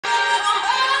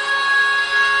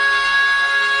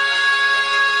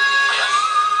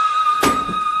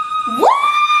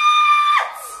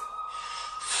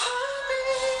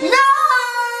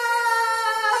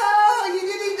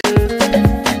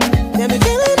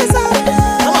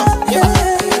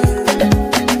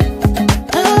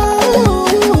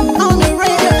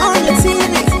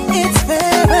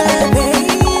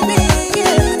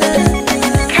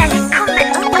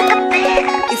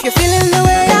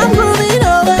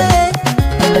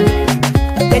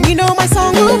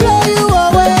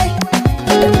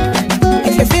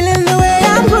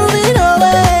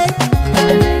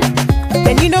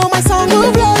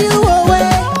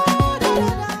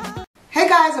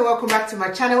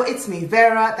channel. It's me,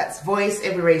 Vera. That's voice,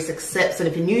 every race accepts. And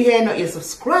if you're new here, not yet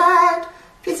subscribed,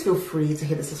 please feel free to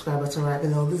hit the subscribe button right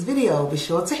below this video. Be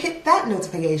sure to hit that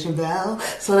notification bell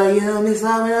so that you don't miss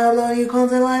out when I upload new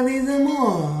content like these and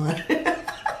more.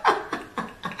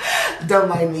 Don't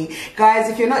mind me. Guys,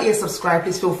 if you're not yet subscribed,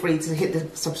 please feel free to hit the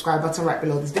subscribe button right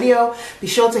below this video. Be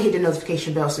sure to hit the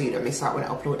notification bell so you don't miss out when I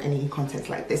upload any content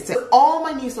like this. To all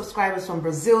my new subscribers from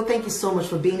Brazil, thank you so much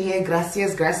for being here.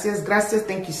 Gracias, gracias, gracias.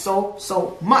 Thank you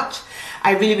so much.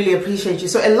 I really appreciate you.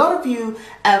 So a lot of you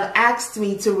have asked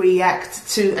me to react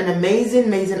to an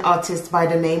amazing artist by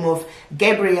the name of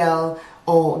Gabriel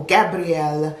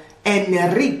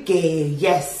Henrique.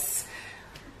 Yes.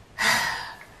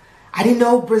 I didn't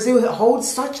know Brazil holds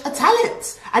such a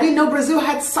talent. I didn't know Brazil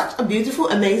had such a beautiful,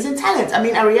 amazing talent. I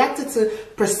mean, I reacted to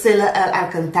Priscila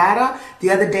Alcantara the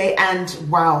other day, and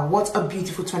wow, what a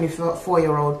beautiful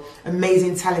 24-year-old,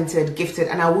 amazing, talented, gifted,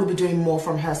 and I will be doing more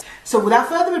from her. So without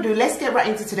further ado, let's get right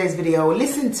into today's video.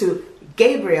 Listen to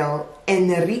Gabriel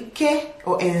Henrique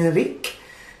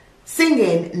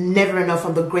singing Never Enough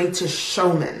on The Greatest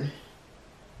Showman.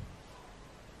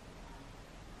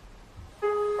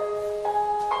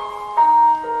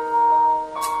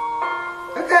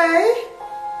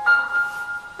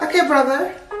 Okay,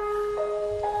 brother.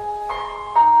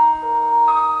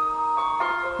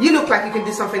 You look like you can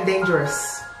do something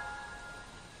dangerous.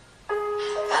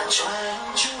 I'm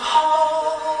trying to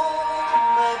hold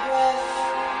my breath.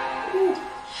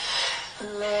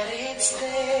 Let it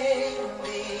stay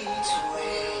this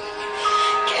way.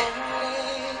 Can't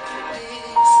live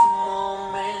this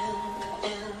moment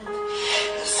in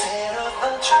the set of a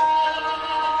dream.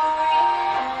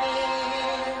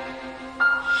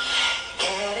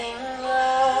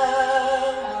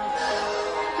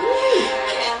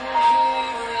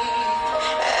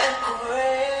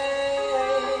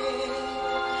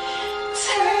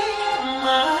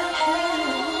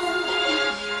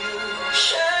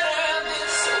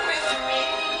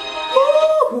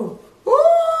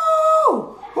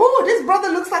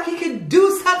 He could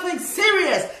do something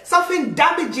serious, something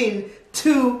damaging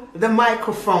to the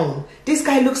microphone. This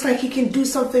guy looks like he can do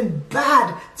something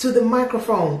bad to the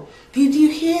microphone. Did you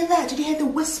hear that? Did you hear the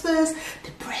whispers? The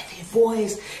breathy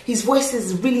voice. His voice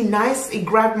is really nice. It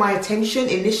grabbed my attention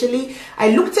initially.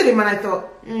 I looked at him and I thought,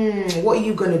 what are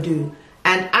you gonna do?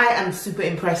 And I am super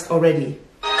impressed already.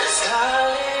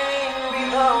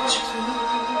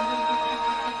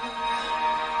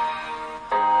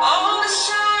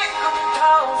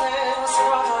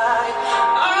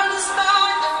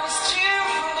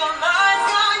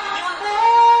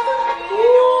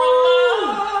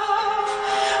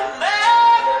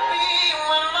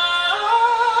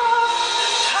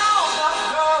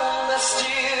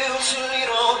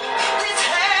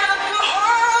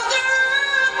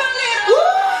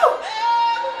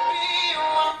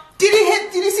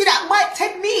 Did you see that mic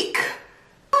technique?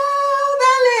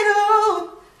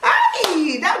 Oh,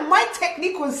 that mic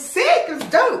technique was sick. It was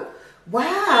dope.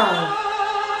 Wow.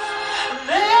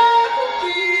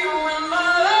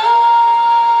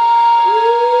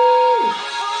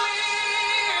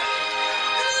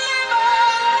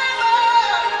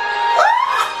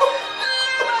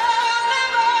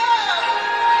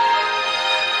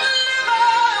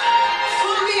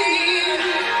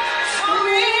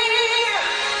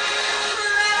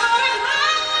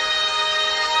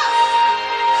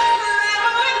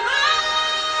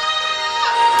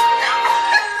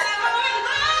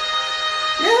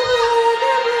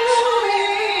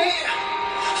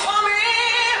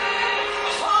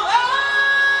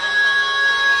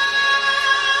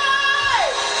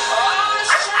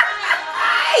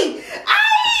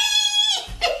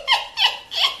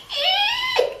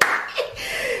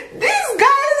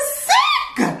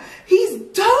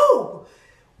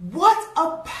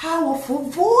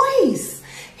 Voice.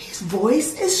 His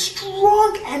voice is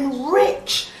strong and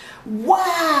rich.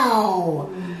 Wow.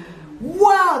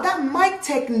 Wow, that mic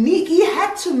technique. He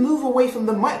had to move away from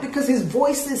the mic because his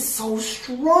voice is so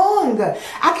strong.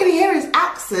 I can hear his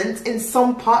accent in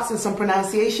some parts and some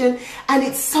pronunciation, and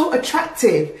it's so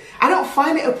attractive. I don't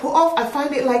find it a put off. I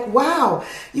find it like, wow,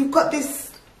 you've got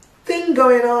this thing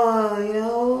going on, you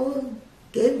know,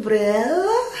 Gabriel.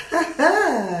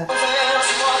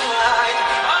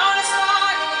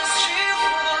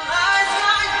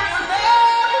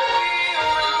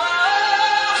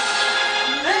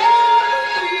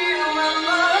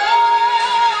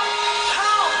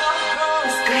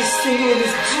 Singing with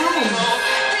his hands.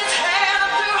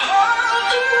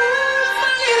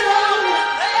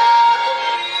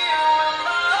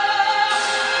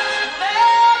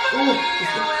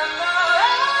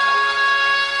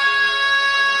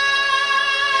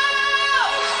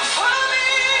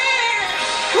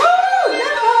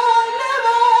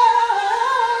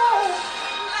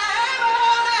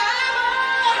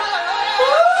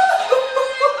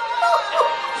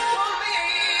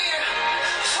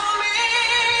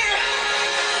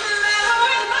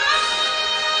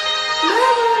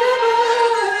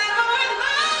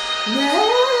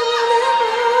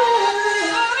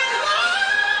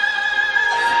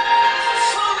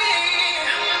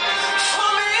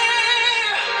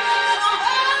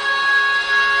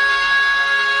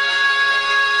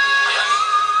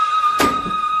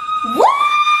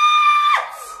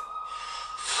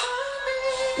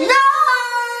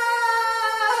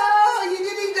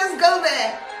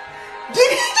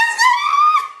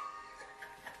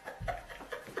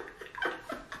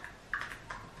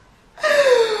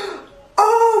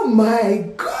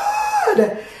 my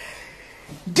God.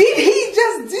 Did he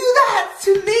just do that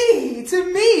to me?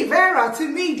 To me, Vera, to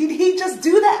me. Did he just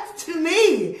do that to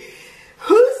me?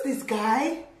 Who's this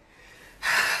guy?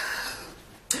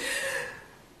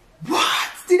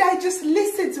 What did I just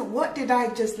listen to? What did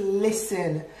I just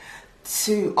listen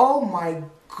to? Oh my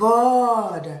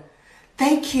God.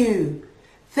 Thank you.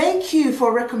 Thank you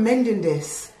for recommending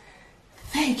this.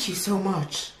 Thank you so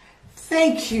much.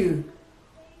 Thank you.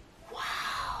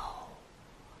 Wow.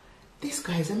 This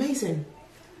guy is amazing.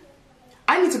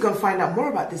 I need to go and find out more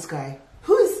about this guy.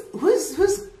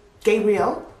 Who's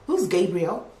Gabriel? Who's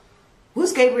Gabriel?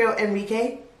 Who's Gabriel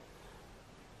Henrique?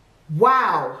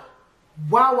 Wow.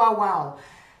 Wow, wow, wow.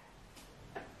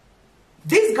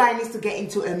 This guy needs to get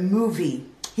into a movie.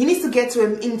 He needs to get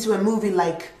into a movie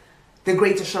like The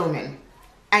Greatest Showman.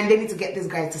 And they need to get this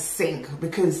guy to sing,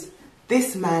 because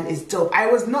this man is dope. I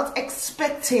was not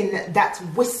expecting that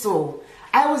whistle.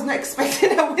 I was not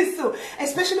expecting a whistle,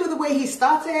 especially with the way he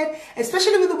started,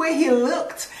 especially with the way he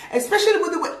looked, especially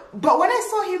with the way, but when I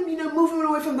saw him, you know, moving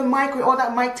away from the mic with all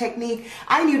that mic technique,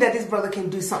 I knew that this brother can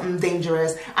do something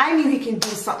dangerous. I knew he can do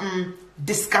something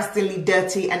disgustingly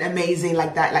dirty and amazing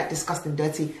like that, like disgusting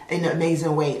dirty in an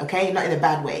amazing way, okay? Not in a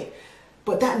bad way.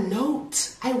 But that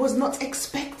note, I was not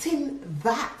expecting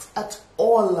that at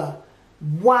all.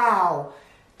 Wow.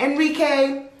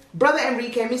 Henrique, Brother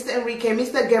Henrique,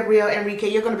 Mr. Gabriel Henrique,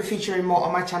 you're going to be featuring more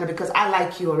on my channel because I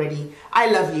like you already.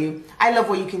 I love you. I love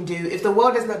what you can do. If the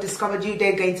world has not discovered you,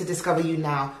 they're going to discover you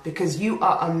now because you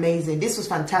are amazing. This was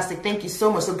fantastic. Thank you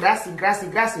so much. So grazie.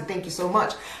 Thank you so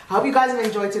much. I hope you guys have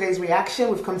enjoyed today's reaction.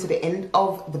 We've come to the end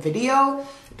of the video.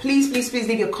 Please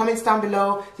leave your comments down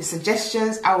below, your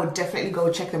suggestions. I will definitely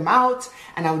go check them out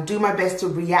and I will do my best to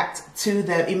react to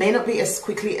them. It may not be as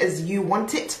quickly as you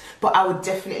want it, but I would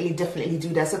definitely do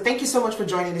that. So thank you so much for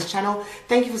joining this channel.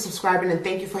 Thank you for subscribing and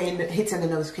thank you for hitting the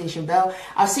notification bell.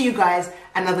 I'll see you guys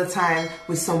another time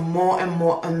with some more and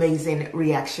more amazing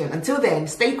reaction. Until then,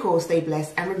 stay cool, stay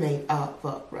blessed and remain a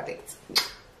product.